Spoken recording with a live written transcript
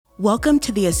Welcome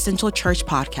to the Essential Church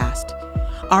Podcast.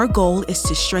 Our goal is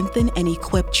to strengthen and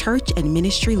equip church and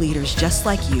ministry leaders just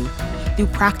like you through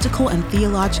practical and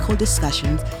theological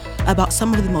discussions about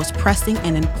some of the most pressing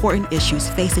and important issues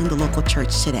facing the local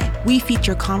church today. We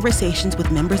feature conversations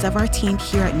with members of our team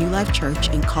here at New Life Church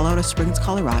in Colorado Springs,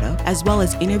 Colorado, as well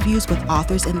as interviews with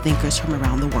authors and thinkers from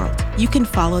around the world. You can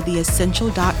follow the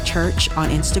Essential.Church on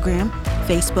Instagram,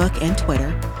 Facebook, and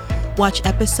Twitter, watch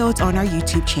episodes on our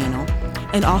YouTube channel,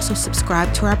 and also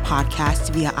subscribe to our podcast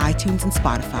via iTunes and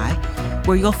Spotify,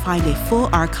 where you'll find a full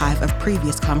archive of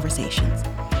previous conversations.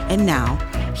 And now,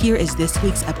 here is this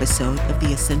week's episode of the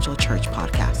Essential Church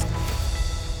Podcast.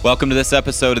 Welcome to this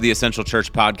episode of the Essential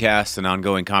Church Podcast, an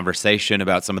ongoing conversation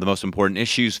about some of the most important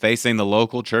issues facing the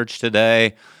local church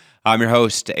today. I'm your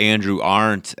host, Andrew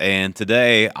Arndt, and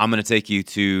today I'm going to take you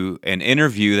to an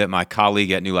interview that my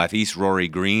colleague at New Life East, Rory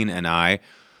Green, and I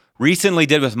recently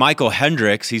did with Michael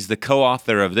Hendricks. He's the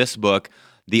co-author of this book,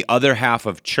 The Other Half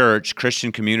of Church,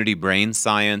 Christian Community Brain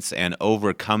Science and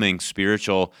Overcoming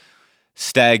Spiritual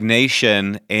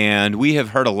Stagnation. And we have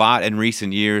heard a lot in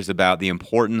recent years about the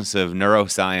importance of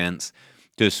neuroscience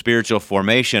to spiritual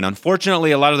formation.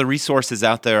 Unfortunately, a lot of the resources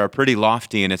out there are pretty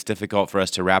lofty, and it's difficult for us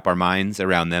to wrap our minds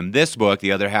around them. This book,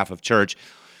 The Other Half of Church,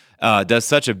 does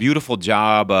such a beautiful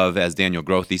job of, as Daniel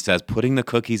Grothe says, putting the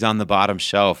cookies on the bottom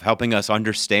shelf, helping us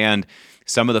understand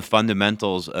some of the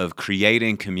fundamentals of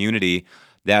creating community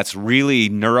that's really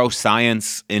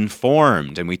neuroscience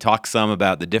informed. And we talk some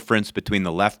about the difference between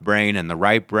the left brain and the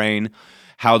right brain,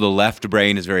 how the left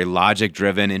brain is very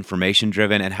logic-driven,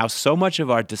 information-driven, and how so much of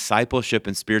our discipleship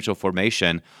and spiritual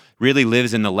formation really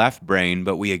lives in the left brain,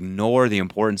 but we ignore the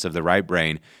importance of the right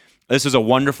brain. This is a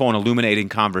wonderful and illuminating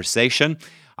conversation.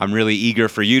 I'm really eager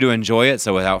for you to enjoy it,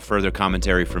 so without further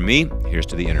commentary from me, here's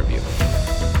to the interview.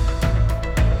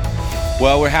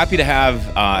 Well, we're happy to have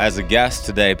as a guest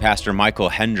today Pastor Michael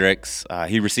Hendricks.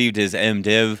 He received his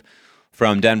MDiv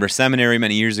from Denver Seminary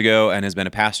many years ago and has been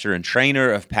a pastor and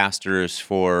trainer of pastors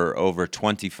for over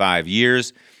 25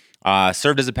 years.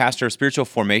 Served as a pastor of spiritual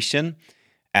formation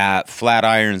at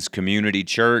Flatirons Community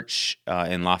Church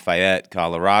in Lafayette,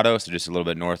 Colorado, so just a little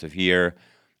bit north of here,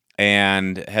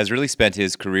 and has really spent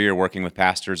his career working with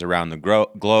pastors around the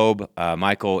globe.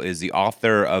 Michael is the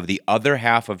author of The Other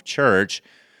Half of Church,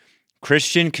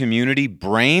 Christian Community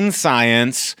Brain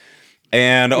Science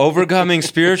and Overcoming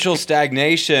Spiritual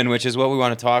Stagnation, which is what we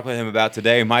want to talk with him about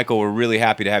today. Michael, we're really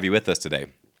happy to have you with us today.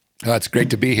 It's great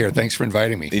to be here. Thanks for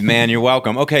inviting me. Man, you're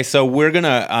welcome. Okay, so we're going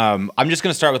to, I'm just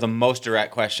going to start with the most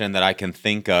direct question that I can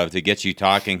think of to get you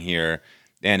talking here,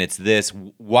 and it's this: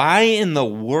 why in the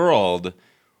world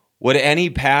would any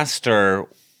pastor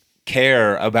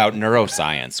care about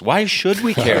neuroscience? Why should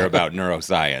we care about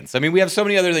neuroscience? I mean, we have so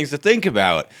many other things to think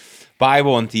about.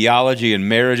 Bible and theology and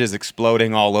marriages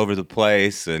exploding all over the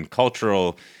place and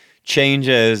cultural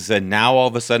changes, and now all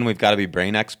of a sudden we've got to be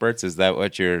brain experts. Is that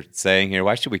what you're saying here?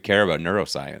 Why should we care about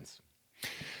neuroscience?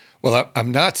 Well,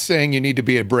 I'm not saying you need to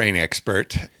be a brain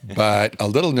expert, but a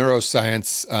little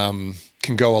neuroscience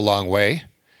can go a long way.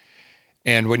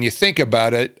 And when you think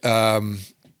about it,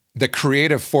 the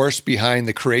creative force behind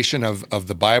the creation of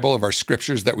the Bible, of our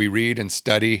scriptures that we read and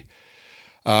study,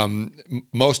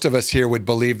 most of us here would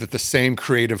believe that the same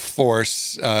creative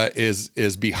force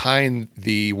is behind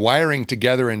the wiring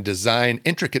together and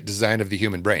intricate design of the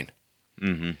human brain.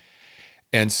 Mm-hmm.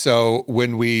 And so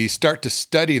when we start to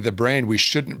study the brain, we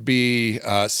shouldn't be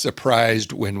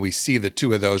surprised when we see the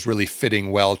two of those really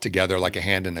fitting well together like a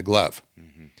hand in a glove. Mm-hmm.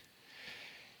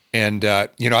 And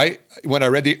when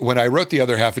I wrote The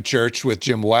Other Half of Church with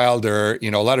Jim Wilder, a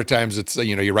lot of times it's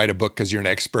you write a book because you're an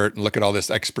expert and look at all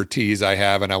this expertise I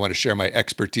have, and I want to share my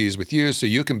expertise with you so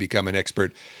you can become an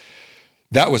expert.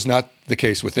 That was not the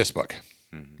case with this book.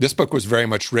 Mm-hmm. This book was very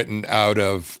much written out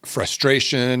of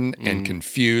frustration and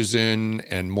confusion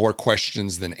and more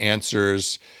questions than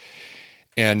answers.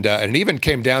 And it even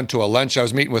came down to a lunch. I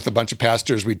was meeting with a bunch of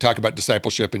pastors. We'd talk about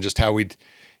discipleship and just how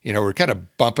we're kind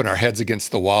of bumping our heads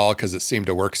against the wall because it seemed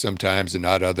to work sometimes and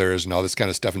not others and all this kind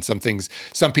of stuff. And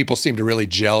some people seemed to really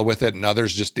gel with it and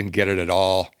others just didn't get it at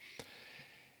all.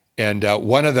 And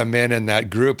one of the men in that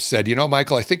group said,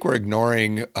 Michael, I think we're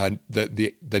ignoring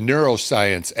the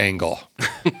neuroscience angle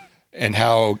and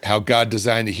how God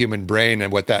designed the human brain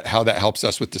and how that helps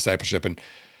us with discipleship.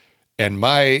 And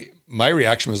my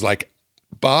reaction was like,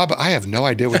 Bob, I have no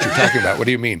idea what you're talking about. What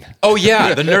do you mean? Oh,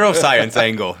 yeah, the neuroscience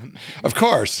angle. Of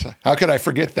course. How could I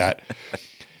forget that?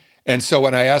 And so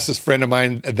when I asked this friend of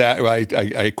mine that,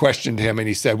 I questioned him, and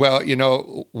he said, well,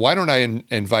 why don't I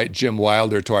invite Jim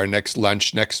Wilder to our next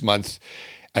lunch next month?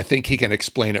 I think he can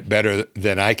explain it better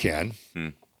than I can.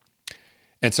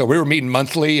 And so we were meeting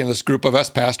monthly in this group of us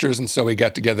pastors. And so we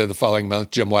got together the following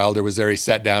month. Jim Wilder was there. He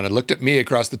sat down and looked at me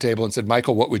across the table and said,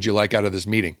 Michael, what would you like out of this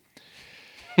meeting?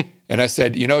 And I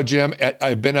said, Jim,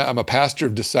 I'm a pastor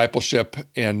of discipleship,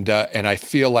 and I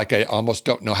feel like I almost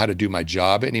don't know how to do my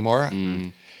job anymore,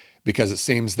 because it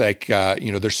seems like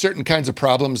there's certain kinds of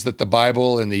problems that the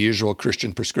Bible and the usual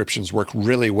Christian prescriptions work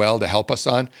really well to help us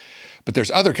on, but there's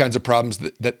other kinds of problems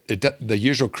that the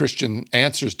usual Christian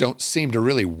answers don't seem to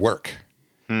really work.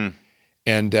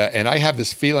 And I have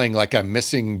this feeling like I'm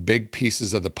missing big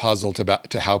pieces of the puzzle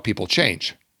to how people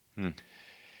change.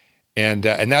 And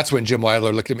that's when Jim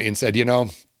Wilder looked at me and said,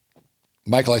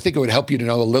 Michael, I think it would help you to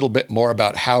know a little bit more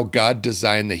about how God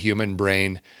designed the human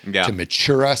brain to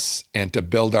mature us and to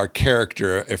build our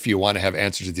character if you want to have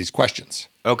answers to these questions.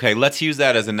 Okay, let's use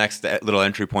that as a next little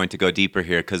entry point to go deeper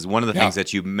here, because one of the things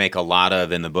that you make a lot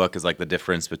of in the book is like the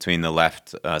difference between the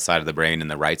left side of the brain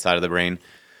and the right side of the brain.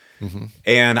 Mm-hmm.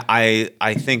 And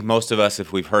I think most of us,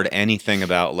 if we've heard anything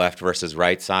about left versus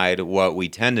right side, what we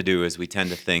tend to do is we tend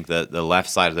to think that the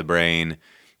left side of the brain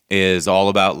is all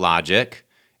about logic,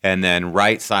 and then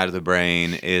right side of the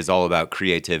brain is all about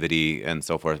creativity and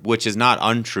so forth, which is not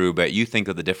untrue, but you think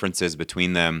that the differences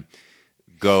between them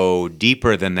go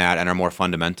deeper than that and are more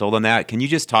fundamental than that. Can you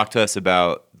just talk to us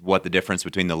about what the difference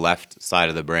between the left side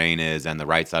of the brain is and the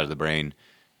right side of the brain,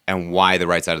 and why the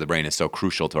right side of the brain is so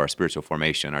crucial to our spiritual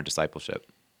formation, our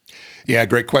discipleship? Yeah,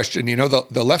 great question.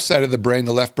 The left side of the brain,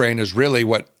 the left brain is really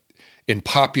what in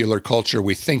popular culture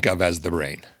we think of as the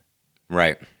brain.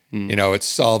 Right. It's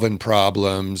solving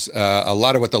problems. A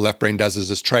lot of what the left brain does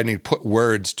is trying to put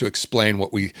words to explain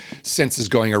what we sense is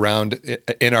going around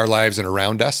in our lives and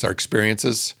around us, our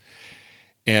experiences,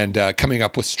 and coming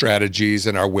up with strategies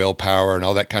and our willpower and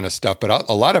all that kind of stuff. But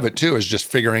a lot of it too is just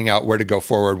figuring out where to go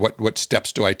forward. What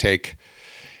steps do I take?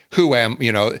 Who am,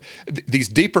 these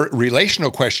deeper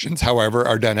relational questions, however,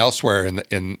 are done elsewhere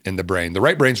in the brain. The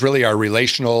right brain's really our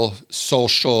relational,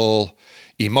 social,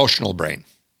 emotional brain.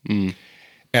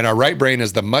 And our right brain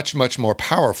is the much, much more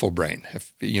powerful brain.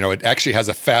 It actually has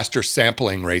a faster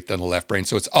sampling rate than the left brain.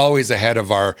 So it's always ahead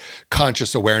of our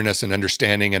conscious awareness and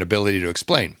understanding and ability to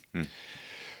explain.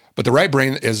 But the right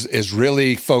brain is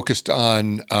really focused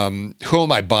on who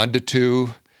am I bonded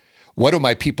to? What do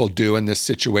my people do in this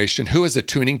situation? Who is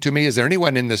attuning to me? Is there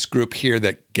anyone in this group here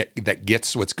that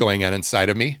gets what's going on inside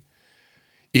of me,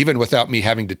 even without me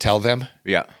having to tell them?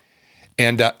 Yeah.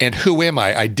 And who am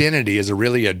I? Identity is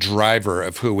really a driver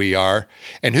of who we are.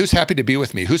 And who's happy to be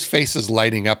with me? Whose face is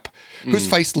lighting up? Whose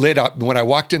face lit up when I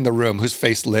walked in the room? Whose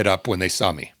face lit up when they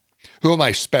saw me? Who am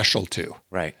I special to?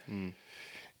 Right.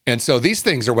 And so these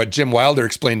things are what Jim Wilder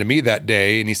explained to me that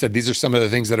day. And he said, these are some of the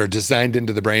things that are designed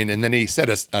into the brain. And then he said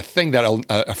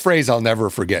a phrase I'll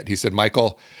never forget. He said,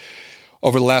 Michael,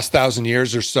 over the last 1,000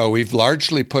 years or so, we've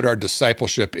largely put our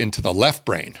discipleship into the left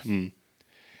brain.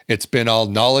 It's been all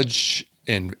knowledge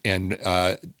and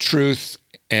truth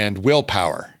and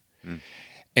willpower.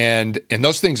 And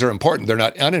those things are important. They're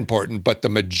not unimportant, but the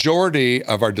majority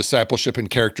of our discipleship and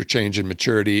character change and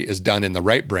maturity is done in the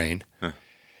right brain.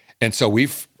 And so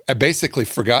we've basically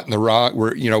forgotten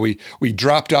we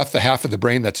dropped off the half of the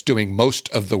brain that's doing most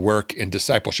of the work in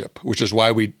discipleship, which is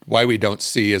why we don't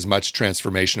see as much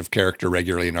transformation of character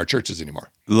regularly in our churches anymore.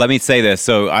 Let me say this.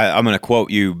 So I'm going to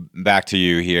quote you back to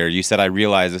you here. You said, I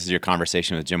realize, this is your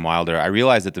conversation with Jim Wilder, I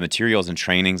realized that the materials and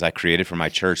trainings I created for my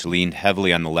church leaned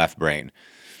heavily on the left brain.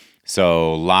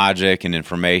 So logic and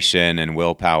information and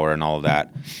willpower and all of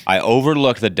that. I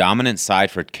overlooked the dominant side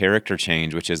for character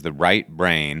change, which is the right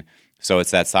brain. So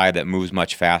it's that side that moves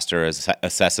much faster,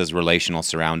 assesses relational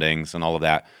surroundings and all of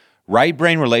that. Right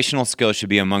brain relational skills should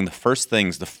be among the first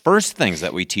things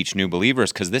that we teach new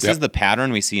believers, because this is the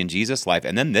pattern we see in Jesus' life.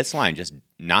 And then this line just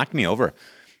knocked me over.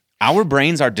 Our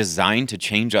brains are designed to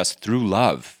change us through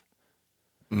love.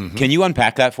 Can you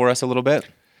unpack that for us a little bit?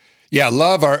 Yeah,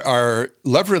 love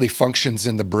really functions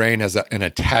in the brain as an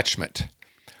attachment.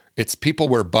 It's people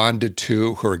we're bonded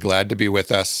to, who are glad to be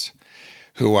with us,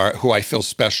 who I feel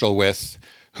special with,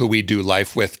 who we do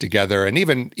life with together, and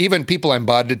even people I'm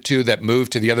bonded to that move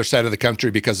to the other side of the country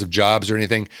because of jobs or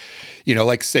anything.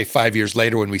 Like say 5 years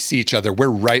later when we see each other, we're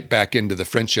right back into the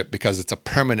friendship because it's a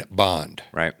permanent bond.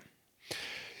 Right.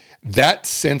 That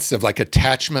sense of like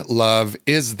attachment, love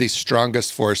is the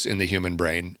strongest force in the human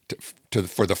brain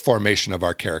for the formation of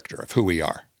our character, of who we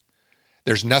are.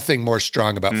 There's nothing more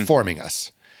strong about forming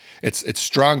us. It's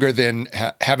stronger than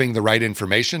having the right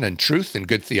information and truth and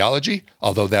good theology,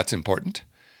 although that's important.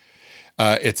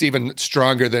 It's even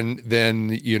stronger than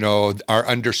our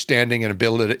understanding and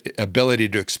ability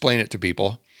to explain it to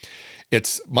people.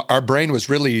 Our brain was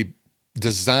really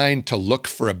designed to look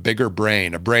for a bigger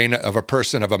brain, a brain of a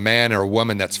person, of a man or a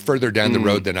woman that's further down the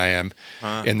road than I am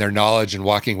in their knowledge and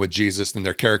walking with Jesus and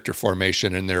their character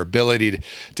formation and their ability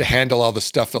to handle all the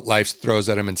stuff that life throws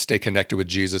at them and stay connected with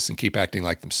Jesus and keep acting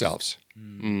like themselves.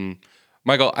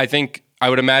 Michael, I think I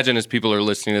would imagine as people are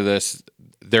listening to this,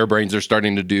 their brains are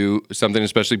starting to do something,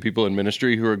 especially people in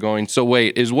ministry who are going, so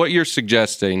wait, is what you're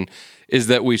suggesting is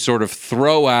that we sort of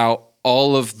throw out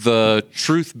all of the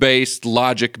truth-based,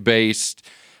 logic-based,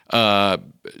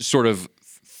 sort of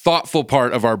thoughtful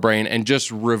part of our brain and just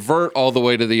revert all the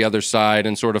way to the other side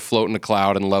and sort of float in a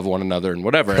cloud and love one another and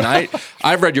whatever. And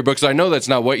I've read your book, so I know that's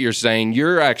not what you're saying.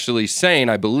 You're actually saying,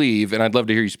 I believe, and I'd love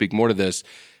to hear you speak more to this,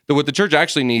 that what the church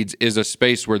actually needs is a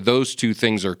space where those two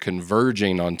things are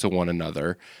converging onto one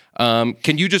another.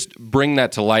 Can you just bring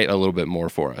that to light a little bit more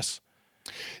for us?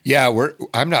 Yeah,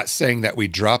 I'm not saying that we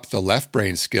drop the left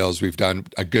brain skills. We've done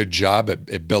a good job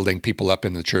at building people up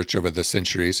in the church over the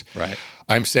centuries. Right.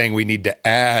 I'm saying we need to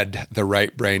add the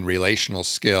right brain relational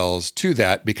skills to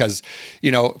that because,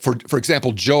 for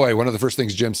example, joy, one of the first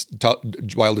things Jim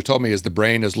Wilder told me is the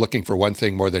brain is looking for one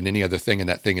thing more than any other thing, and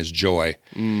that thing is joy,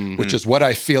 which is what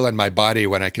I feel in my body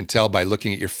when I can tell by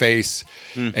looking at your face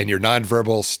and your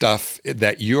nonverbal stuff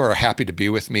that you are happy to be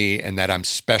with me and that I'm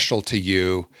special to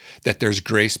you, that there's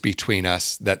grace between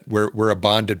us, that we're a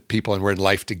bonded people and we're in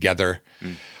life together.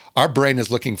 Our brain is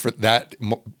looking for that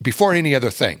before any other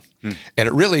thing.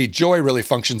 And joy really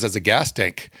functions as a gas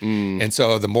tank. And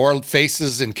so the more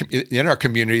faces in our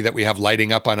community that we have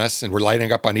lighting up on us, and we're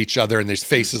lighting up on each other, and there's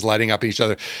faces lighting up on each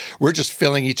other, we're just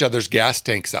filling each other's gas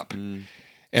tanks up.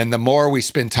 And the more we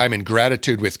spend time in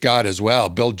gratitude with God as well,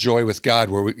 build joy with God,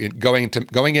 where we going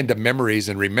into memories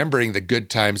and remembering the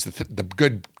good times, the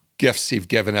good gifts He's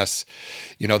given us,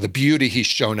 the beauty He's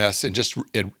shown us, and just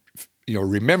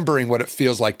remembering what it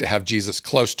feels like to have Jesus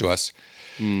close to us.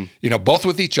 Both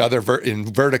with each other,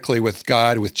 vertically with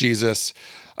God, with Jesus.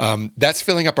 That's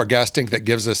filling up our gas tank that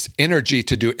gives us energy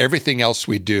to do everything else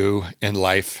we do in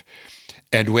life.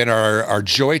 And when our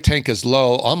joy tank is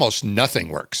low, almost nothing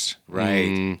works.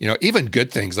 Right. Even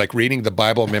good things like reading the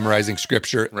Bible, memorizing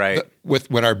scripture. Right.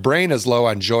 When our brain is low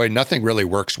on joy, nothing really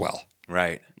works well.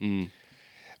 Right.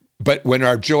 But when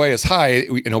our joy is high,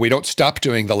 we don't stop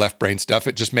doing the left brain stuff.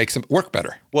 It just makes it work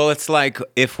better. Well, it's like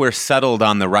if we're settled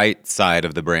on the right side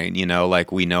of the brain,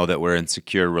 like we know that we're in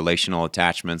secure relational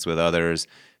attachments with others.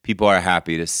 People are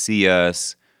happy to see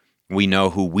us. We know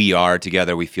who we are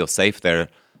together. We feel safe there.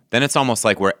 Then it's almost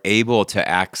like we're able to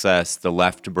access the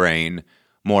left brain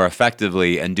more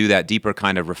effectively and do that deeper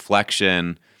kind of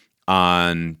reflection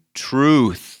on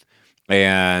truth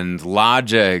and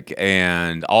logic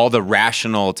and all the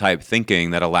rational type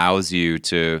thinking that allows you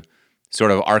to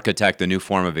sort of architect a new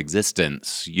form of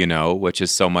existence, which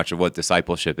is so much of what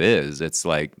discipleship is. It's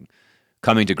like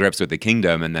coming to grips with the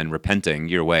kingdom and then repenting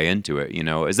your way into it,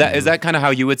 Is that kind of how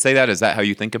you would say that? Is that how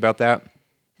you think about that?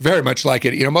 Very much like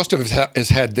it. Most of us has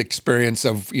had the experience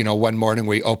of, one morning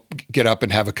we get up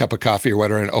and have a cup of coffee or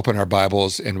whatever and open our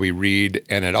Bibles and we read,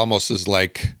 and it almost is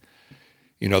like,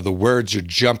 the words are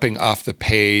jumping off the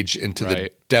page into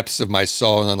the depths of my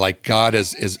soul. And then like God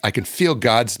is I can feel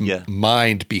God's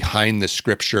mind behind the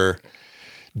scripture,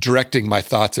 directing my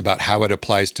thoughts about how it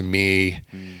applies to me.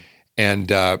 And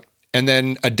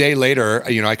then a day later,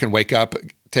 I can wake up,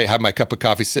 have my cup of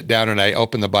coffee, sit down, and I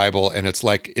open the Bible, and it's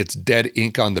like it's dead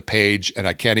ink on the page, and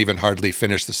I can't even hardly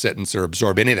finish the sentence or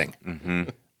absorb anything.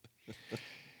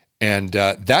 And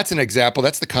that's an example.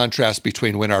 That's the contrast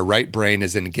between when our right brain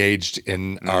is engaged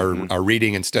in our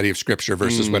reading and study of Scripture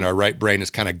versus when our right brain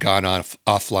has kind of gone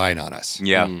offline on us.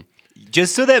 Yeah.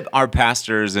 Just so that our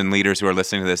pastors and leaders who are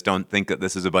listening to this don't think that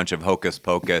this is a bunch of hocus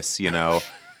pocus, you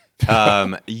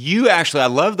actually, I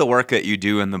love the work that you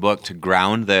do in the book to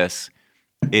ground this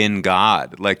in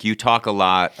God. Like you talk a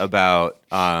lot about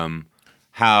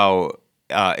how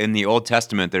in the Old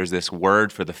Testament, there's this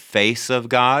word for the face of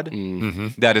God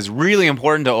that is really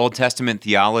important to Old Testament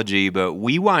theology, but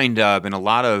we wind up, in a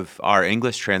lot of our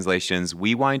English translations,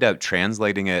 we wind up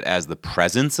translating it as the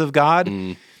presence of God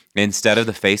instead of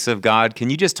the face of God. Can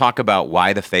you just talk about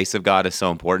why the face of God is so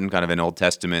important kind of in Old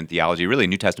Testament theology, really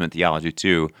New Testament theology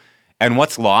too, and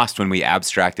what's lost when we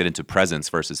abstract it into presence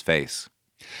versus face?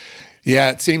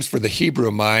 Yeah, it seems for the Hebrew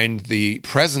mind, the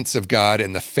presence of God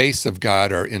and the face of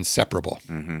God are inseparable.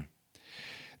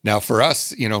 Now, for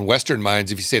us, in Western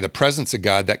minds, if you say the presence of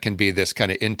God, that can be this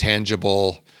kind of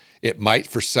intangible. It might,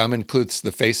 for some, includes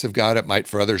the face of God. It might,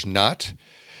 for others, not.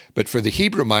 But for the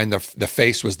Hebrew mind, the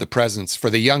face was the presence. For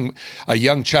a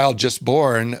young child just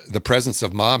born, the presence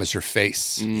of mom is her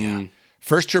face.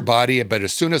 First your body, but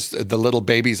as soon as the little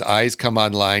baby's eyes come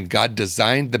online, God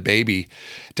designed the baby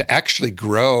to actually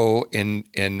grow in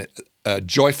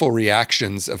joyful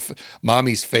reactions of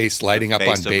mommy's face lighting up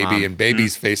on baby and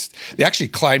baby's face. They actually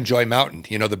climb Joy Mountain.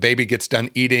 You know, the baby gets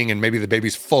done eating and maybe the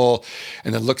baby's full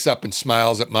and then looks up and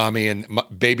smiles at mommy, and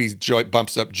baby Joy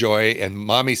bumps up Joy, and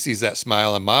mommy sees that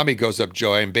smile and mommy goes up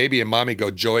Joy, and baby and mommy go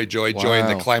joy, joy, joy, and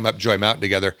they climb up Joy Mountain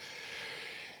together.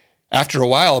 After a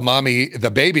while,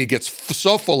 the baby gets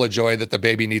so full of joy that the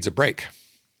baby needs a break.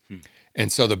 And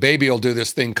so the baby will do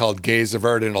this thing called gaze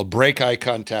avert, and it'll break eye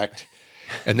contact.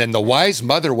 And then the wise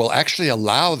mother will actually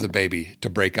allow the baby to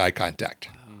break eye contact.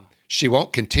 She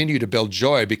won't continue to build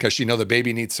joy because she knows the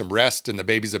baby needs some rest, and the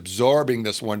baby's absorbing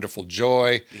this wonderful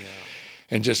joy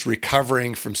and just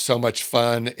recovering from so much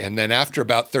fun. And then after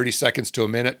about 30 seconds to a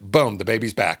minute, boom, the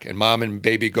baby's back. And mom and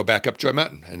baby go back up Joy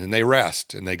Mountain, and then they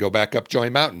rest, and they go back up Joy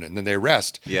Mountain, and then they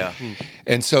rest. Yeah.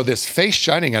 And so this face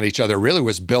shining on each other really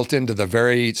was built into the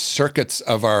very circuits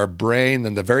of our brain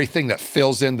and the very thing that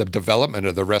fills in the development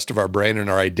of the rest of our brain and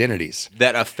our identities.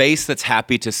 That a face that's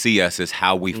happy to see us is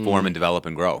how we form and develop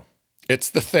and grow.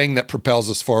 It's the thing that propels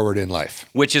us forward in life.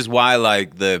 Which is why,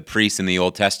 like the priests in the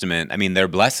Old Testament, I mean, their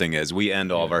blessing is we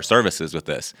end all of our services with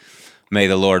this. May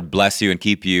the Lord bless you and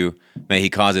keep you. May he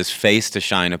cause his face to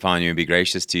shine upon you and be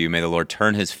gracious to you. May the Lord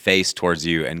turn his face towards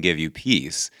you and give you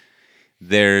peace.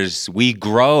 We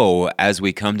grow as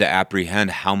we come to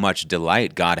apprehend how much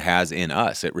delight God has in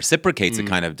us. It reciprocates a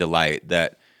kind of delight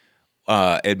that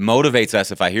it motivates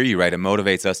us, if I hear you right, it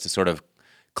motivates us to sort of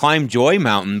climb Joy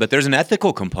Mountain, but there's an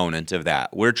ethical component of that.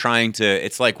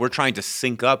 It's like we're trying to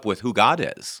sync up with who God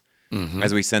is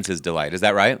as we sense his delight. Is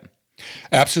that right?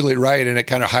 Absolutely right. And it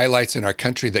kind of highlights in our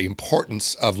country the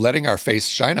importance of letting our face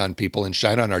shine on people and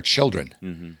shine on our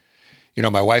children. You know,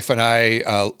 my wife and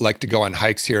I like to go on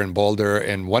hikes here in Boulder,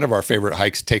 and one of our favorite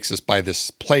hikes takes us by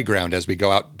this playground as we go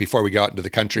out, before we go out into the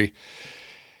country.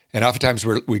 And oftentimes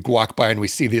we walk by and we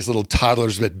see these little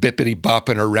toddlers that bippity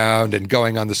bopping around and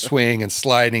going on the swing and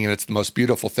sliding, and it's the most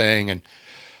beautiful thing. And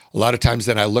a lot of times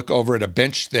then I look over at a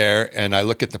bench there and I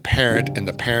look at the parent, and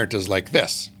the parent is like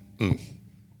this,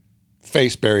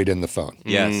 face buried in the phone.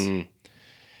 Yes.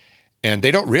 And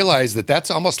they don't realize that that's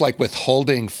almost like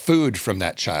withholding food from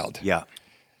that child. Yeah.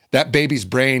 That baby's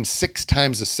brain 6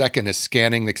 times a second is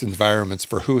scanning the environments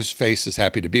for whose face is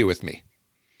happy to be with me.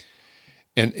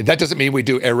 And that doesn't mean we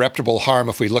do irreparable harm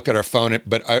if we look at our phone,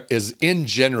 but is in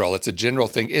general, it's a general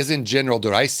thing,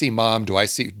 do I see mom, do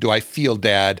I feel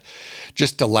dad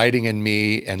just delighting in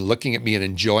me and looking at me and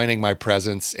enjoying my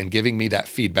presence and giving me that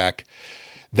feedback?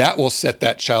 That will set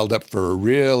that child up for a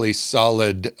really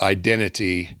solid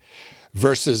identity,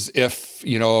 versus if,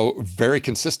 you know, very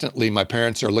consistently my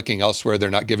parents are looking elsewhere, they're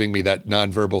not giving me that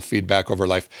nonverbal feedback over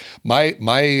life. I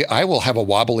will have a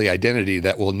wobbly identity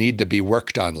that will need to be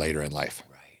worked on later in life.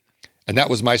 Right. And that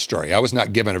was my story. I was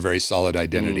not given a very solid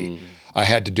identity. I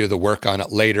had to do the work on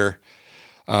it later.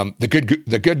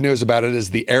 The good news about it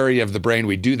is the area of the brain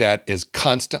we do that is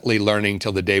constantly learning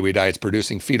till the day we die. It's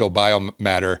producing fetal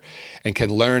biomatter and can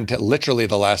learn to literally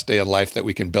the last day of life that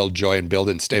we can build joy and build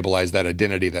and stabilize that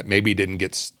identity that maybe didn't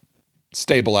get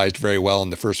stabilized very well in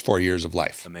the first 4 years of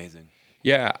life. Amazing.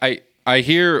 Yeah, I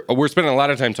hear we're spending a lot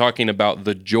of time talking about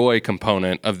the joy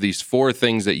component of these 4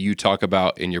 things that you talk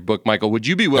about in your book. Michael, would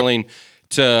you be willing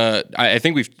to, I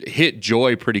think we've hit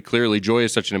joy pretty clearly. Joy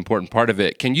is such an important part of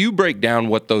it. Can you break down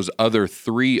what those other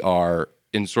 3 are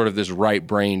in sort of this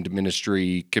right-brained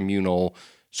ministry communal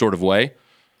sort of way?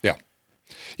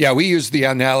 Yeah, we use the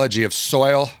analogy of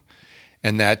soil,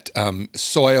 and that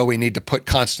soil we need to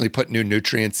constantly put new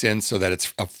nutrients in so that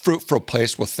it's a fruitful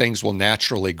place where things will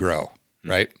naturally grow,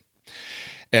 right?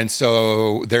 And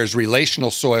so there's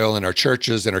relational soil in our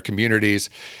churches and our communities,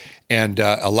 and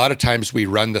a lot of times we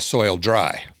run the soil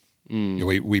dry.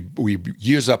 We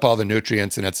use up all the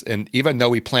nutrients, and even though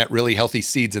we plant really healthy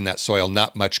seeds in that soil,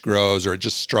 not much grows, or it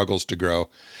just struggles to grow.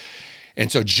 And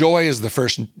so joy is the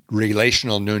first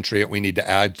relational nutrient we need to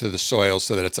add to the soil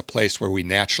so that it's a place where we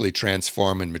naturally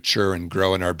transform and mature and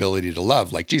grow in our ability to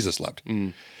love like Jesus loved.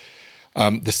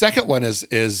 The second one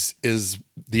is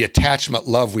the attachment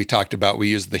love we talked about. We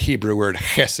use the Hebrew word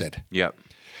chesed. Yep.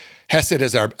 Chesed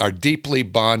is our deeply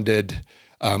bonded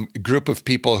group of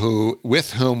people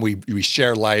with whom we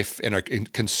share life and are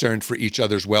concerned for each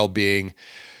other's well-being,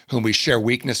 whom we share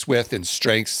weakness with and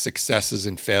strengths, successes,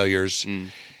 and failures.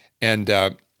 And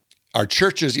our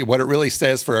churches, what it really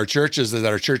says for our churches is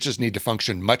that our churches need to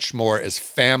function much more as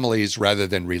families rather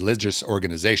than religious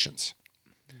organizations.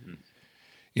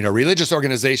 You know, religious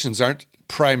organizations aren't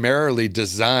primarily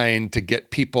designed to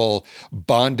get people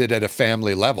bonded at a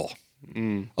family level.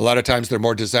 A lot of times they're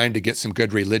more designed to get some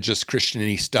good religious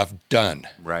Christian-y stuff done.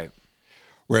 Right.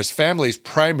 Whereas families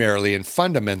primarily and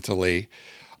fundamentally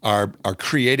are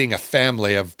creating a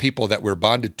family of people that we're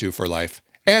bonded to for life.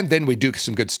 And then we do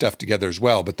some good stuff together as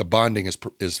well. But the bonding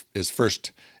is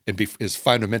first and is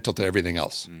fundamental to everything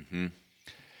else. Mm-hmm.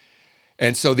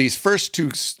 And so these first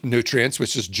two nutrients,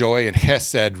 which is joy and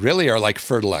hesed, really are like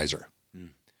fertilizer.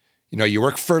 You know, you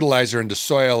work fertilizer into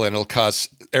soil and it'll cause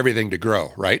everything to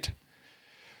grow, right?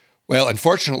 Well,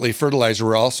 unfortunately, fertilizer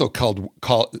will also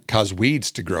cause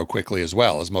weeds to grow quickly as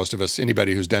well, as most of us,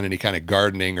 anybody who's done any kind of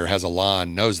gardening or has a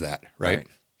lawn knows that, right?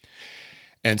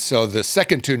 And so the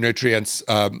second two nutrients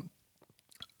are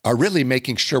really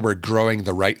making sure we're growing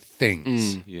the right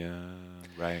things. Yeah,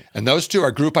 right. And those two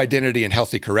are group identity and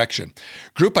healthy correction.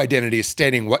 Group identity is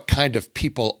stating what kind of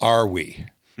people are we?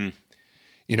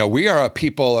 You know, we are a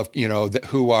people of, you know,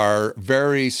 who are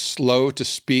very slow to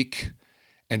speak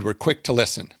and we're quick to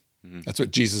listen. That's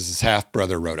what Jesus'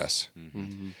 half-brother wrote us.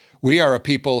 We are a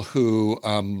people who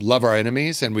love our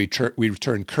enemies and we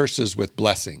return curses with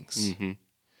blessings.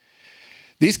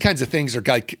 These kinds of things are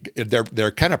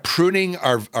they're kind of pruning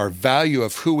our value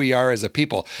of who we are as a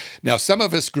people. Now, some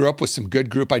of us grew up with some good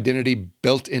group identity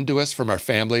built into us from our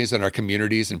families and our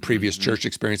communities and previous church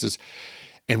experiences.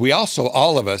 And we also,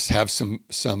 all of us, have some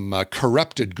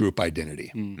corrupted group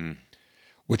identity,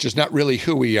 which is not really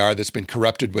who we are, that's been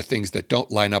corrupted with things that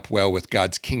don't line up well with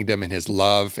God's kingdom and his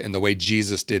love and the way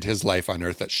Jesus did his life on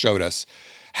earth that showed us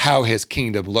how his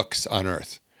kingdom looks on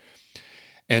earth.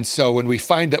 And so when we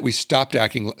find that we stop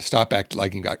acting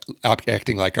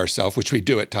like ourselves, which we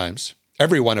do at times,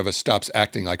 every one of us stops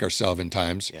acting like ourselves in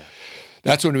times,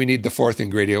 that's when we need the fourth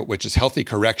ingredient, which is healthy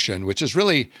correction, which is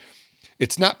really...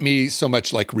 It's not me so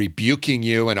much like rebuking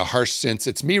you in a harsh sense.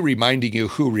 It's me reminding you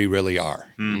who we really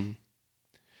are.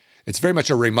 It's very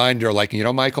much a reminder like, you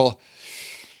know, Michael,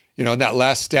 you know, in that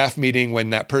last staff meeting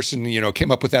when that person, you know, came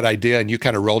up with that idea and you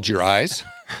kind of rolled your eyes.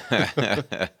 You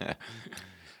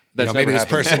know, maybe this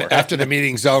person, after the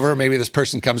meeting's over, maybe this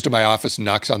person comes to my office and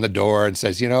knocks on the door and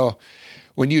says, you know,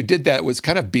 when you did that, it was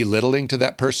kind of belittling to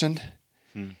that person.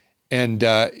 And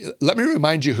let me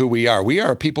remind you who we are. We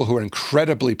are people who are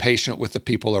incredibly patient with the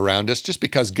people around us just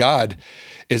because God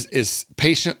is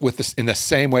patient with us in the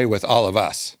same way with all of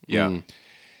us.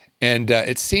 And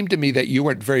it seemed to me that you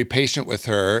weren't very patient with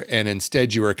her, and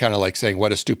instead you were kind of like saying,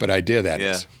 what a stupid idea that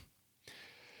is.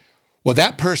 Well,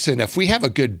 that person, if we have a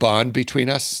good bond between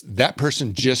us, that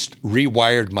person just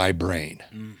rewired my brain.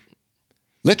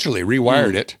 Literally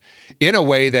rewired it in a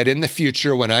way that in the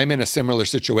future, when I'm in a similar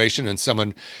situation and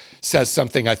someone says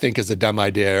something I think is a dumb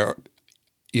idea,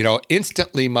 you know,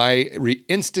 instantly my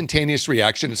instantaneous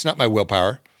reaction, it's not my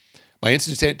willpower, my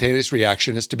instantaneous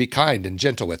reaction is to be kind and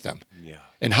gentle with them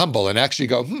and humble and actually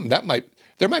go,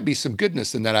 there might be some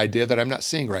goodness in that idea that I'm not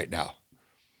seeing right now.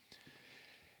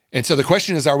 And so the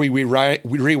question is, are we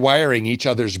rewiring each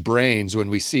other's brains when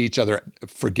we see each other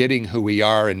forgetting who we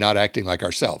are and not acting like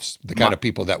ourselves, the kind of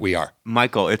people that we are?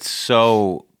 Michael, it's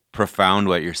so profound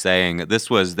what you're saying.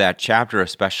 That chapter,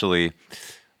 especially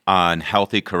on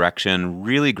healthy correction,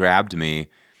 really grabbed me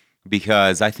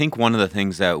because I think one of the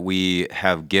things that we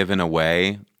have given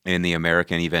away in the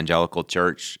American evangelical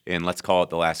church in, let's call it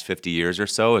the last 50 years or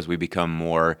so, as we become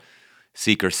more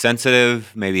seeker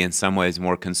sensitive, maybe in some ways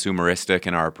more consumeristic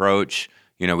in our approach.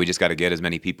 You know, we just got to get as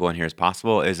many people in here as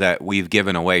possible, is that we've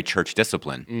given away church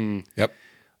discipline.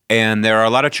 And there are a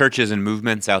lot of churches and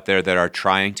movements out there that are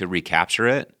trying to recapture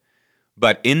it.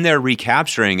 But in their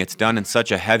recapturing, it's done in such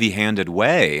a heavy-handed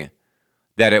way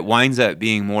that it winds up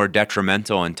being more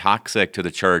detrimental and toxic to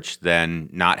the church than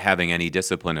not having any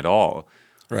discipline at all.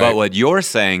 But what you're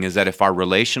saying is that if our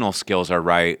relational skills are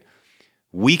right,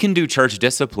 we can do church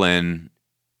discipline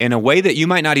in a way that you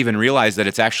might not even realize that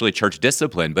it's actually church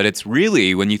discipline. But it's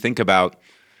really, when you think about,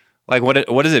 like,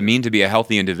 what does it mean to be a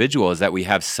healthy individual, is that we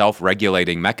have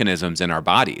self-regulating mechanisms in our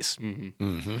bodies.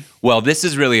 Well, this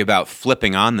is really about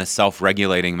flipping on the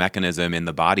self-regulating mechanism in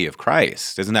the body of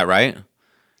Christ. Isn't that right?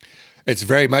 It's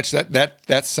very much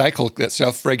that cycle, that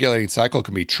self-regulating cycle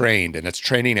can be trained, and it's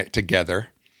training it together.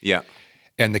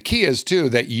 And the key is, too,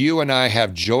 that you and I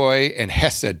have joy and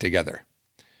hesed together.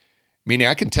 Meaning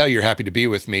I can tell you're happy to be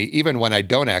with me even when I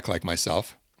don't act like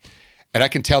myself. And I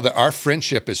can tell that our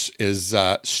friendship is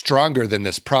stronger than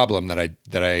this problem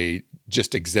that I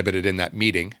just exhibited in that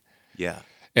meeting.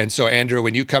 And so, Andrew,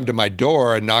 when you come to my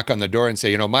door and knock on the door and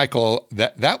say, you know, Michael,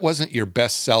 that wasn't your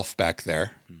best self back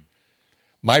there.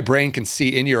 My brain can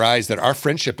see in your eyes that our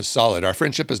friendship is solid. Our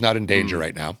friendship is not in danger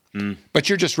right now. But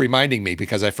you're just reminding me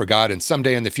because I forgot, and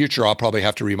someday in the future, I'll probably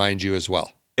have to remind you as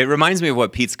well. It reminds me of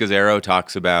what Pete Scazzaro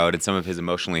talks about in some of his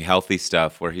emotionally healthy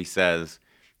stuff, where he says,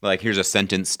 like, here's a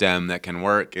sentence stem that can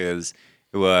work is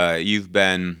you've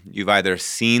either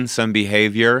seen some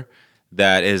behavior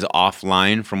that is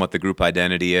offline from what the group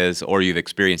identity is, or you've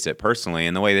experienced it personally.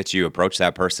 And the way that you approach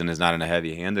that person is not in a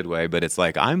heavy-handed way, but it's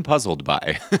like, I'm puzzled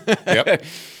by. Yep.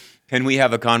 Can we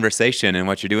have a conversation? And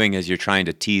what you're doing is you're trying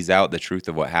to tease out the truth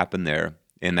of what happened there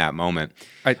in that moment.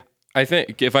 I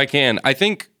think, if I can, I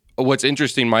think what's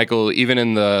interesting, Michael, even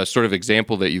in the sort of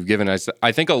example that you've given us,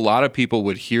 I think a lot of people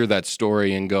would hear that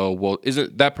story and go, well,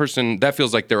 isn't that person, that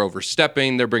feels like they're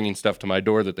overstepping, they're bringing stuff to my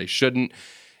door that they shouldn't.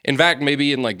 In fact,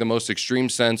 maybe in like the most extreme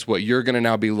sense, what you're going to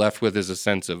now be left with is a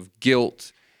sense of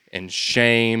guilt and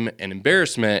shame and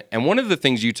embarrassment. And one of the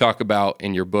things you talk about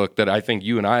in your book that I think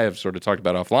you and I have sort of talked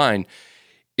about offline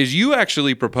is you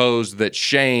actually propose that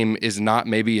shame is not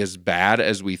maybe as bad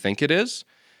as we think it is.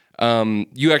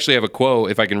 You actually have a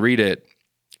quote, if I can read it.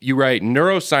 You write,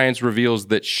 neuroscience reveals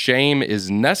that shame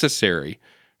is necessary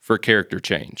for character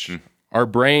change. Our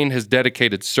brain has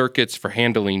dedicated circuits for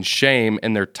handling shame,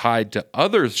 and they're tied to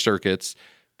other circuits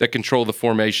that control the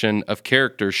formation of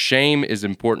character. Shame is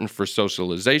important for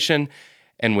socialization,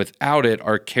 and without it,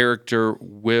 our character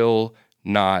will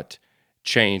not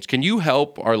change. Can you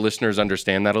help our listeners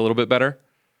understand that a little bit better?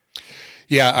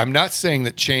 Yeah, I'm not saying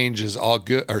that change is all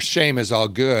good or shame is all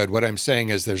good. What I'm saying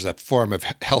is there's a form of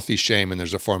healthy shame and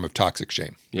there's a form of toxic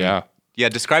shame. Yeah. Yeah,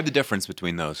 describe the difference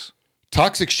between those.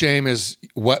 Toxic shame is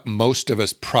what most of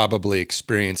us probably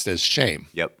experienced as shame.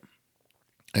 Yep.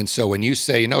 And so when you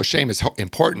say, shame is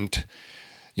important,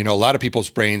 a lot of people's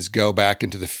brains go back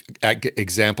into the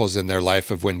examples in their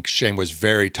life of when shame was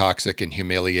very toxic and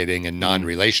humiliating and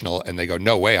non-relational, and they go,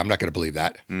 no way, I'm not going to believe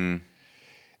that.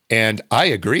 And I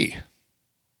agree.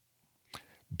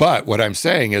 But what I'm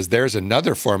saying is there's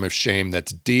another form of shame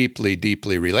that's deeply,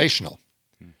 deeply relational.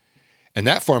 And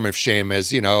that form of shame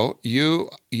is,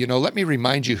 let me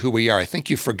remind you who we are. I think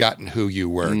you've forgotten who you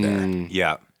were there.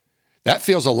 Yeah. That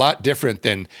feels a lot different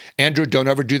than, Andrew, don't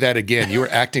ever do that again. You were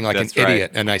acting like an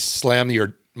idiot, and I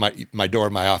slammed my door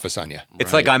of my office on you.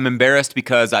 It's like I'm embarrassed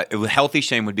because healthy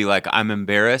shame would be like, I'm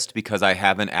embarrassed because I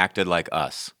haven't acted like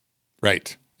us.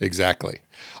 Right, exactly.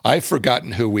 I've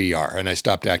forgotten who we are, and I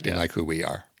stopped acting like who we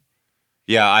are.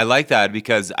 Yeah, I like that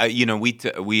because I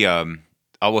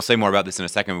will say more about this in a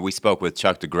second. But we spoke with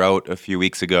Chuck DeGroat a few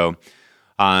weeks ago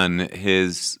on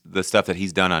the stuff that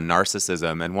he's done on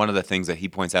narcissism, and one of the things that he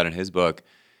points out in his book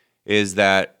is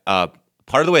that part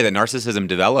of the way that narcissism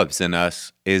develops in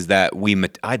us is that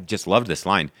I just loved this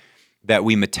line, that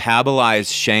we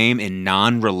metabolize shame in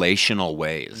non-relational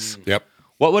ways. Yep.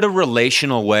 What would a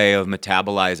relational way of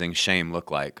metabolizing shame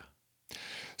look like?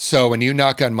 So when you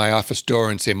knock on my office door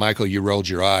and say, Michael, you rolled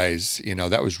your eyes,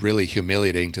 that was really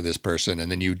humiliating to this person.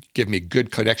 And then you give me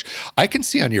good connection. I can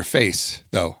see on your face,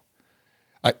 though,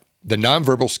 the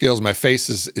nonverbal skills, my face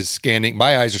is scanning,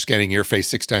 my eyes are scanning your face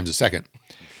 6 times a second.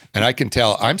 And I can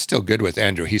tell I'm still good with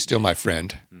Andrew. He's still my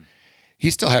friend.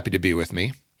 He's still happy to be with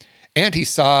me. And he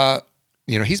saw,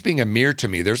 he's being a mirror to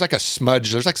me. There's like a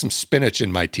smudge, there's like some spinach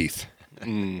in my teeth,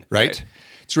 right?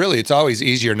 It's always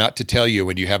easier not to tell you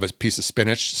when you have a piece of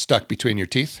spinach stuck between your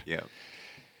teeth. Yeah.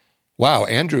 Wow,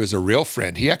 Andrew is a real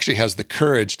friend. He actually has the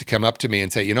courage to come up to me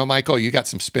and say, Michael, you got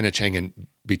some spinach hanging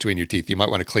between your teeth. You might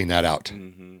want to clean that out.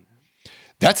 Mm-hmm.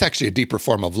 That's actually a deeper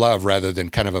form of love rather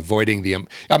than kind of avoiding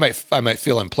I might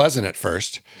feel unpleasant at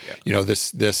first. Yeah.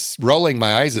 This rolling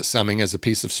my eyes at something as a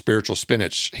piece of spiritual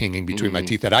spinach hanging between my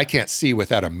teeth that I can't see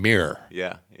without a mirror.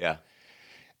 Yeah, yeah.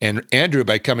 And Andrew,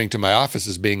 by coming to my office,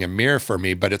 is being a mirror for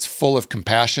me, but it's full of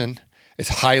compassion. It's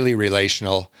highly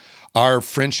relational. Our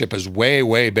friendship is way,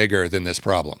 way bigger than this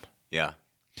problem. Yeah.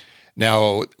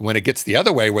 Now, when it gets the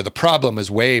other way, where the problem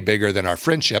is way bigger than our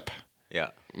friendship,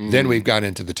 then we've gone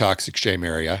into the toxic shame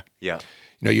area. Yeah.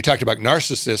 You talked about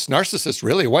narcissists. Narcissists,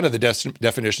 really, one of the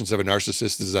definitions of a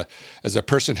narcissist is a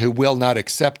person who will not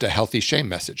accept a healthy shame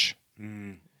message.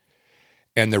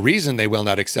 And the reason they will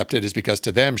not accept it is because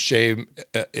to them, shame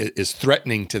is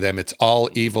threatening to them. It's all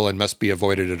evil and must be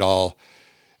avoided at all,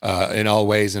 in all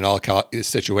ways, in all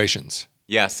situations.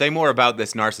 Yeah, say more about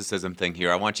this narcissism thing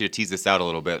here. I want you to tease this out a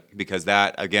little bit because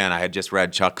that, again, I had just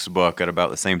read Chuck's book at about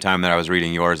the same time that I was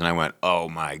reading yours, and I went, oh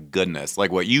my goodness.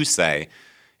 Like what you say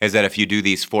is that if you do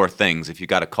these 4 things, if you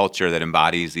got a culture that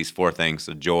embodies these 4 things,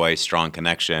 so joy, strong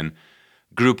connection,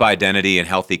 group identity, and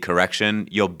healthy correction,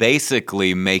 you'll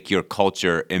basically make your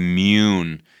culture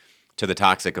immune to the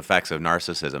toxic effects of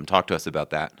narcissism. Talk to us about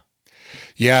that.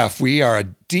 Yeah, if we are a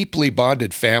deeply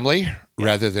bonded family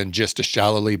rather than just a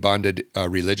shallowly bonded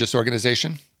religious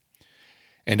organization,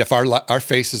 And if our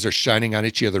faces are shining on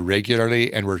each other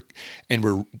regularly, and we're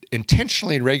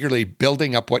intentionally and regularly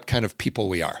building up what kind of people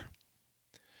we are.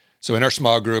 So in our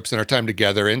small groups, in our time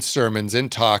together, in sermons, in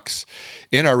talks,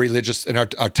 in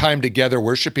our time together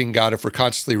worshiping God, if we're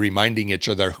constantly reminding each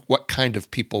other what kind of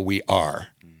people we are.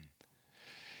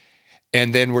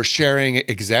 And then we're sharing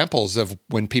examples of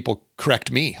when people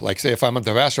correct me. Like, say, if I'm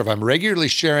the pastor, if I'm regularly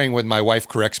sharing when my wife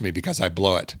corrects me because I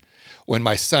blow it, when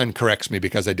my son corrects me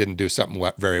because I didn't do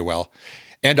something very well,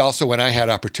 and also when I had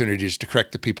opportunities to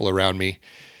correct the people around me,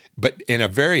 but in a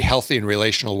very healthy and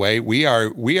relational way, we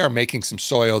are making some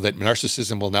soil that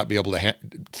narcissism will not be able to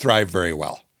thrive very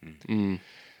well. Mm.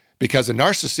 Because a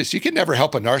narcissist, you can never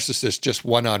help a narcissist just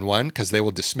one-on-one, because they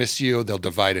will dismiss you, they'll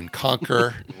divide and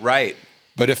conquer. Right.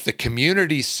 But if the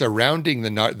community surrounding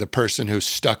the person who's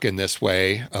stuck in this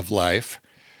way of life,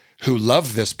 who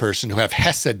love this person, who have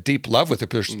hesed, deep love with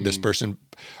this person,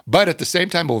 but at the same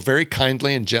time will very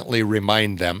kindly and gently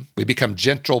remind them, we become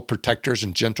gentle protectors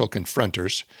and gentle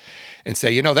confronters, and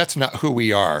say, that's not who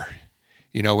we are.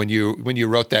 When you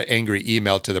wrote that angry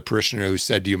email to the parishioner who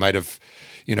said you might have,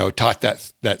 taught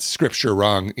that scripture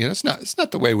wrong, it's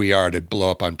not the way we are to blow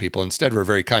up on people. Instead, we're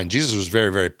very kind. Jesus was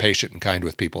very, very patient and kind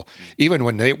with people, even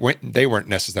when they weren't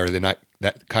necessarily not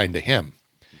that kind to him.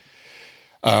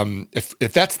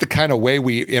 If that's the kind of way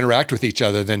we interact with each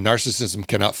other, then narcissism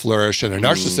cannot flourish, and a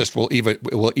narcissist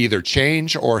will either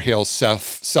change or he'll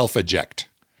self-eject.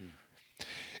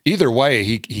 Either way,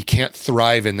 he can't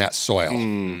thrive in that soil.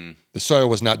 The soil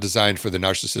was not designed for the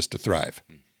narcissist to thrive.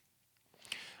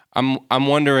 I'm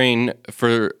wondering,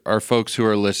 for our folks who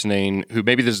are listening, who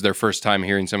maybe this is their first time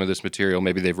hearing some of this material,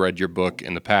 maybe they've read your book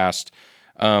in the past.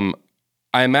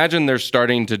 I imagine they're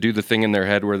starting to do the thing in their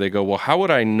head where they go, well, how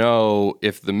would I know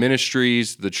if the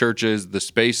ministries, the churches, the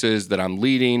spaces that I'm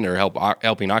leading or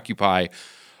helping occupy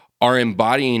are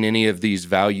embodying any of these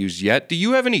values yet? Do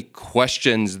you have any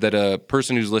questions that a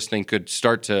person who's listening could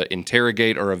start to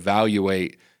interrogate or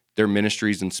evaluate their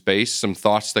ministries and space? Some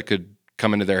thoughts that could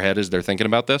come into their head as they're thinking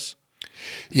about this?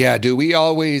 Yeah. Do we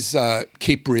always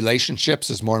keep relationships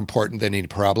as more important than any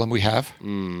problem we have?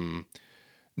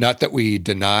 Not that we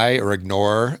deny or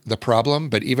ignore the problem,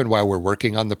 but even while we're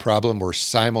working on the problem, we're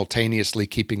simultaneously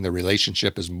keeping the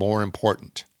relationship as more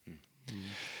important.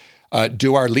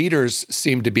 Do our leaders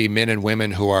seem to be men and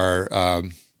women who are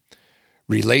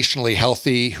relationally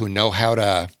healthy, who know how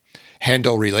to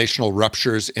handle relational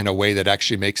ruptures in a way that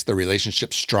actually makes the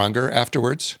relationship stronger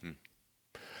afterwards?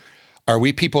 Are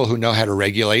we people who know how to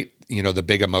regulate, the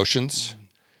big emotions?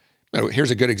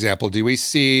 Here's a good example. Do we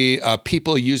see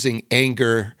people using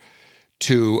anger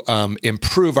to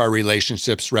improve our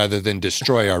relationships rather than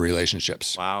destroy our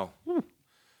relationships? Wow.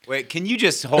 Wait, can you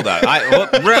just hold on?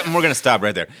 We're going to stop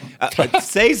right there.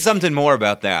 Say something more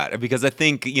about that, because I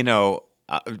think,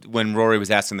 when Rory was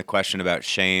asking the question about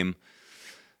shame,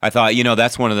 I thought,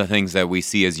 that's one of the things that we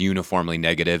see as uniformly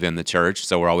negative in the church.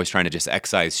 So we're always trying to just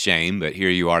excise shame, but here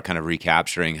you are kind of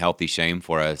recapturing healthy shame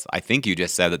for us. I think you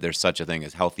just said that there's such a thing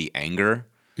as healthy anger.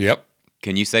 Yep.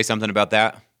 Can you say something about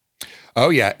that? Oh,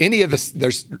 yeah.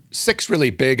 There's 6 really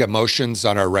big emotions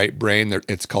on our right brain.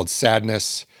 It's called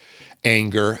sadness,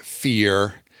 anger,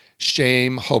 fear,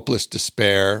 shame, hopeless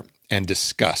despair, and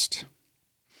disgust.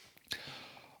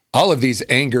 All of these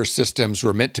anger systems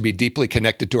were meant to be deeply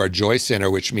connected to our joy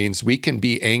center, which means we can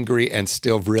be angry and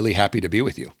still really happy to be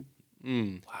with you.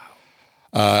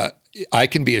 Wow. I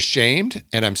can be ashamed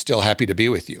and I'm still happy to be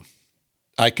with you.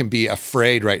 I can be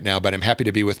afraid right now, but I'm happy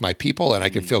to be with my people, and I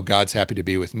can feel God's happy to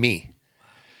be with me.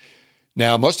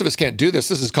 Now, most of us can't do this.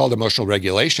 This is called emotional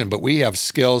regulation, but we have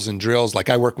skills and drills. Like,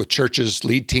 I work with churches,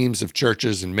 lead teams of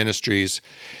churches and ministries,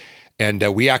 and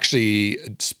we actually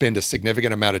spend a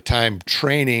significant amount of time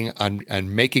training on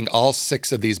making all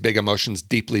 6 of these big emotions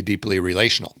deeply, deeply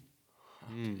relational.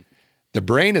 The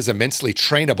brain is immensely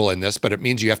trainable in this, but it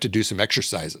means you have to do some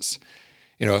exercises.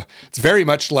 It's very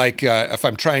much like if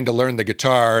I'm trying to learn the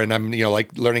guitar and I'm,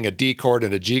 like learning a D chord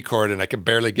and a G chord, and I can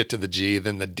barely get to the G,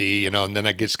 then the D, and then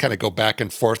I just kind of go back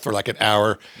and forth for like an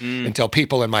hour until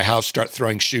people in my house start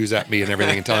throwing shoes at me and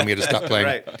everything and telling me to stop playing.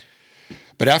 Right.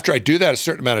 But after I do that a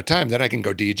certain amount of time, then I can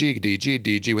go D, G, D, G,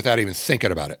 D, G without even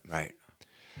thinking about it. Right.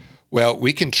 Well,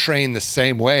 we can train the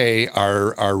same way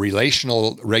our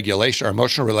relational regulation, our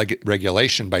emotional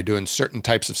regulation, by doing certain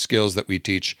types of skills that we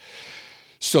teach,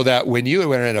 so that when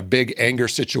you are in a big anger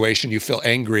situation, you feel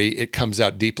angry, it comes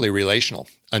out deeply relational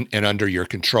and under your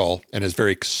control and is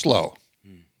very slow.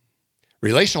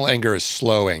 Relational anger is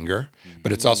slow anger,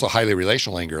 but it's also highly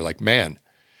relational anger. Like, man,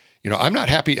 I'm not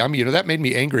happy. That made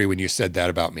me angry when you said that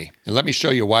about me. And let me show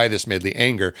you why this made me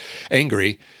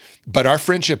angry. But our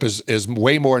friendship is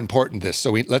way more important than this.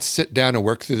 So let's sit down and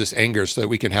work through this anger so that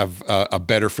we can have a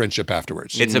better friendship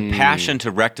afterwards. It's a passion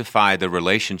to rectify the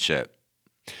relationship.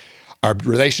 Our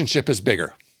relationship is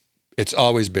bigger. It's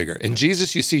always bigger. In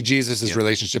Jesus, you see Jesus'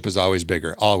 relationship is always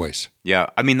bigger, always. Yeah,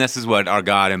 I mean, this is what our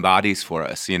God embodies for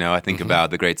us. You know, I think about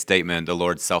the great statement, the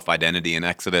Lord's self-identity in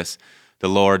Exodus. The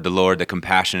Lord, the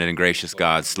compassionate and gracious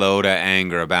God, slow to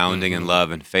anger, abounding in love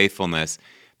and faithfulness.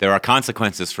 There are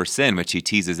consequences for sin, which he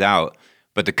teases out,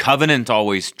 but the covenant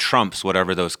always trumps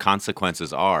whatever those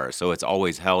consequences are. So it's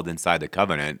always held inside the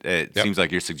covenant. It seems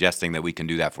like you're suggesting that we can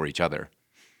do that for each other.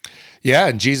 Yeah,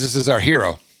 and Jesus is our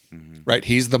hero, right?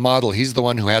 He's the model. He's the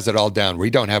one who has it all down. We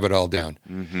don't have it all down.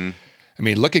 I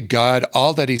mean, look at God,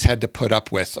 all that he's had to put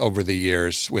up with over the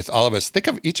years with all of us. Think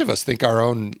of each of us, think our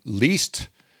own least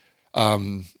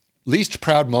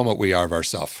proud moment we are of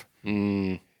ourselves.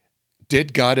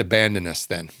 Did God abandon us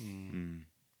then?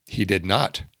 He did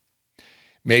not.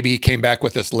 Maybe he came back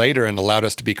with us later and allowed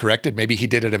us to be corrected. Maybe he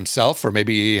did it himself, or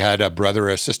maybe he had a brother or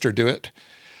a sister do it.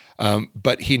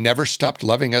 But he never stopped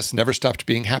loving us, never stopped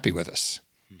being happy with us.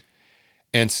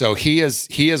 And so he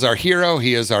is our hero.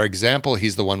 He is our example.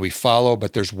 He's the one we follow,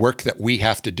 but there's work that we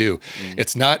have to do.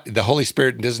 It's not, the Holy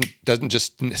Spirit doesn't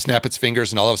just snap its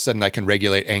fingers and all of a sudden I can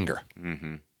regulate anger.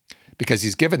 Because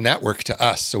he's given that work to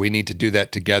us. So we need to do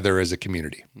that together as a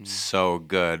community. So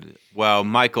good. Well,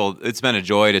 Michael, it's been a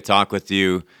joy to talk with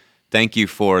you. Thank you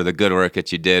for the good work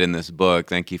that you did in this book.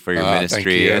 Thank you for your ministry.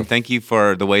 Thank you. And thank you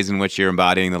for the ways in which you're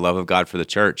embodying the love of God for the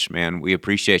church, man. We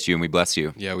appreciate you and we bless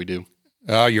you. Yeah, we do.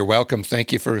 Oh, you're welcome.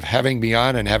 Thank you for having me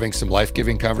on and having some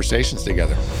life-giving conversations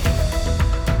together.